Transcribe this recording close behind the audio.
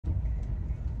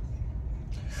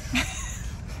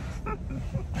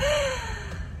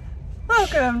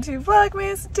Welcome to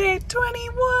Vlogmas Day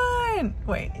 21!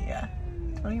 Wait, yeah.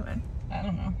 21. I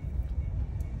don't know.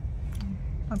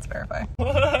 Let's verify. 22!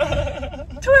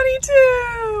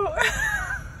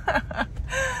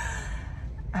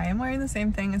 I am wearing the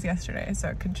same thing as yesterday, so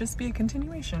it could just be a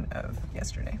continuation of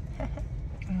yesterday.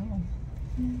 Oh.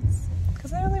 Yes.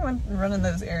 Because I only went running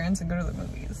those errands and go to the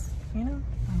movies, you know?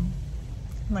 Oh.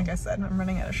 Like I said, I'm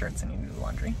running out of shirts and need to do the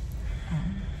laundry. Oh.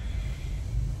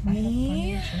 I have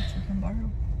plenty of shirts you can borrow.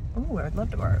 Ooh, I would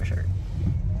love to borrow a shirt.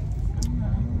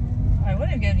 I would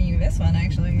have given you this one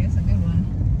actually. It's a good one.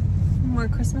 More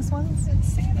Christmas ones? It's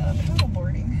Santa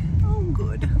paddleboarding. Oh,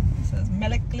 good. It says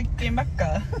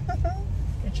Meliklikimaka,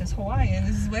 which is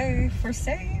Hawaiian's way for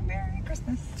saying Merry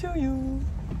Christmas To you.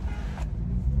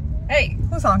 Hey,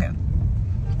 Who's honking?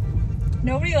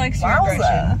 nobody likes your Wowza.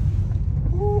 aggression.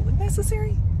 Ooh,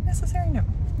 necessary? Necessary? No.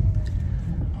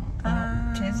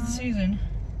 Tis the season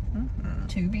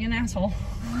to be an asshole.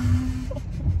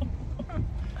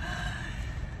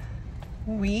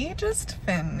 We just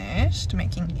finished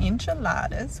making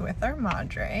enchiladas with our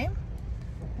madre.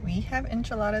 We have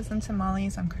enchiladas and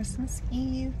tamales on Christmas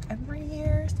Eve every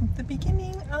year since the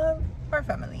beginning of our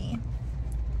family.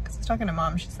 Because I was talking to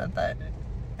Mom, she said that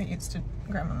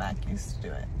Grandma Mac used to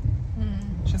do it.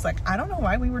 She's like, I don't know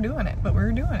why we were doing it, but we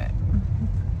were doing it.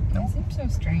 That seems so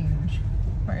strange.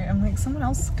 Right? I'm like, someone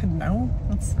else could know.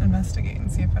 Let's investigate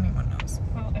and see if anyone knows.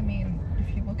 Well, I mean,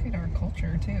 if you look at our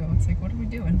culture too, it's like, what are we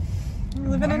doing? We're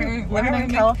living Why are in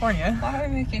we California. Why are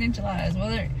we making enchiladas?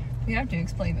 Well, we have to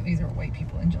explain that these are white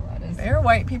people enchiladas. They're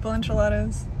white people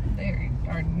enchiladas. They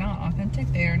are not authentic.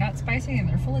 They are not spicy, and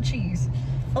they're full of cheese.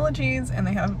 Full of cheese, and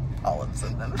they have olives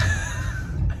in them.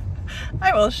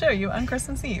 I will show you on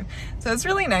Christmas Eve. So it's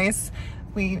really nice.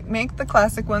 We make the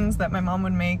classic ones that my mom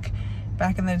would make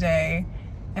back in the day,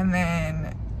 and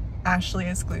then Ashley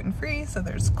is gluten-free, so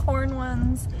there's corn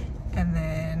ones, and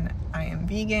then I am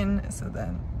vegan,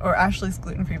 or Ashley's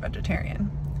gluten-free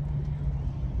vegetarian.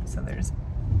 So there's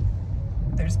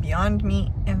Beyond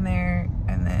Meat in there,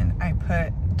 and then I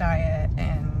put diet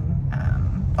and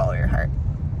follow your heart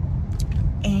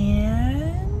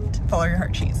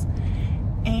cheese.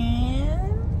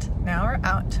 And now we're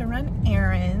out to run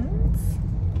errands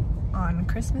on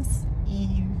Christmas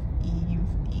Eve.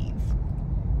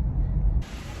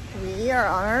 We are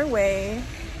on our way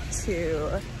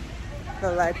to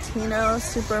the Latino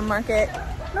supermarket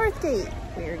Northgate.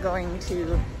 We are going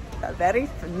to a very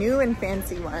new and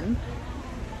fancy one.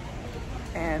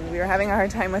 And we were having a hard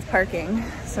time with parking.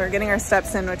 So we're getting our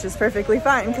steps in, which is perfectly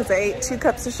fine because I ate 2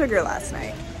 cups of sugar last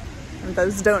night. And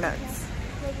those donuts.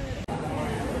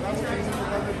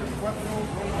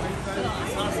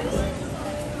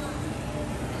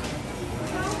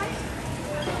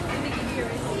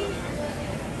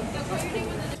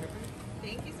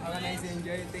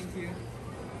 Thank you.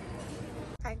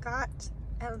 I got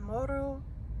El Moro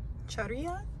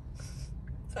Chorilla.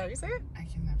 Is that how you say it? I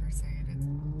can never say it. It's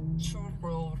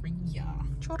chorrilla.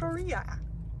 Chorilla.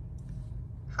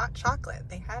 Hot chocolate.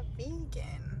 They have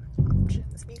vegan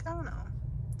options. Vegano.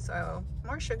 So,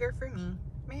 more sugar for me.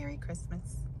 Merry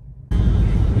Christmas.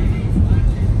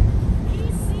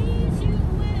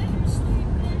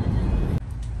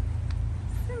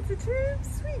 Sensitive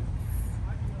sweets.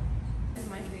 Is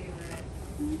my favorite.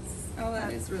 Oh,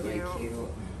 that is really cute.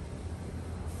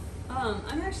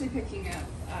 I'm actually picking up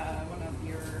one of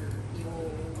your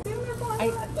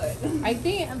I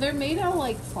think they're made out of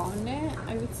like fondant.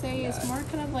 I would say it's more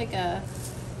kind of like a.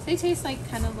 They taste like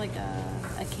kind of like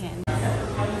a candy.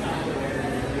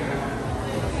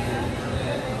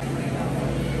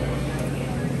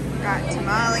 Got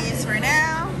tamales for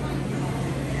now,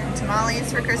 and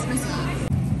tamales for Christmas Eve.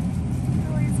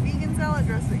 All these vegan salad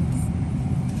dressings.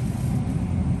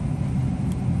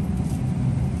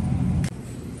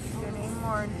 Getting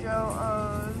more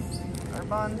Joe-O's,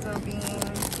 garbanzo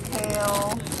beans,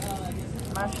 kale,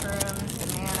 mushrooms,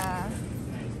 banana,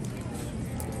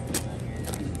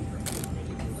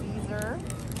 Caesar.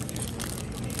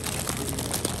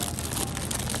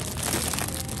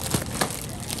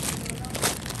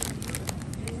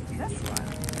 This one,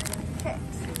 kit.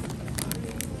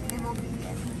 Animal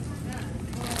vegan.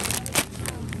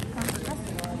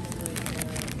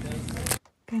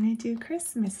 Gonna do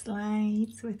Christmas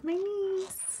lights with my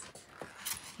niece.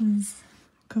 This is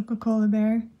Coca-Cola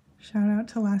Bear. Shout out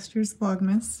to last year's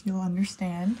Vlogmas, you'll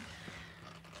understand.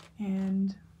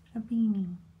 And a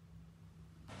beanie.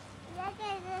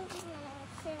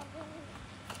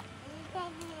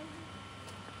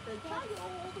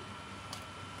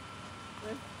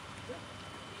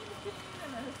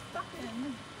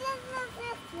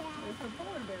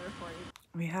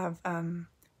 We have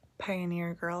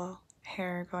Pioneer Girl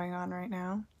hair going on right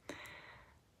now.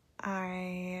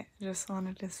 I just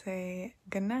wanted to say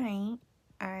goodnight.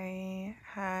 I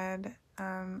had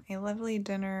a lovely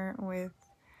dinner with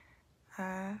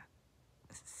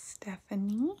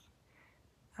Stephanie.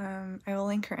 I will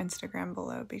link her Instagram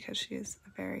below because she's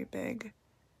a very big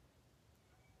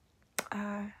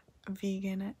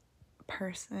vegan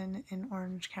person in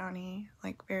Orange County,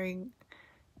 like very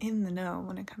in the know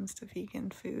when it comes to vegan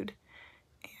food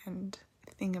and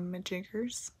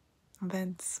thingamajiggers,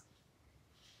 events,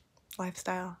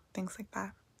 lifestyle, things like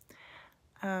that.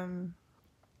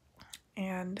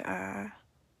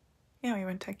 Yeah, we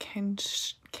went to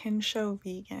Kinsho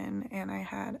Vegan and I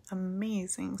had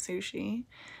amazing sushi.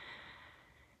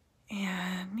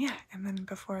 And yeah, and then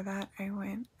before that I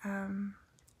went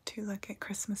to look at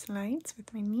Christmas lights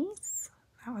with my niece.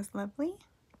 That was lovely.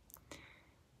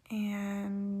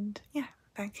 And yeah,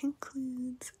 that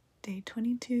concludes day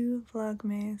 22 of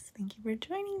Vlogmas. Thank you for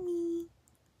joining me.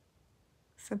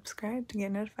 Subscribe to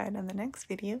get notified on the next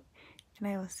video, and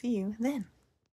I will see you then.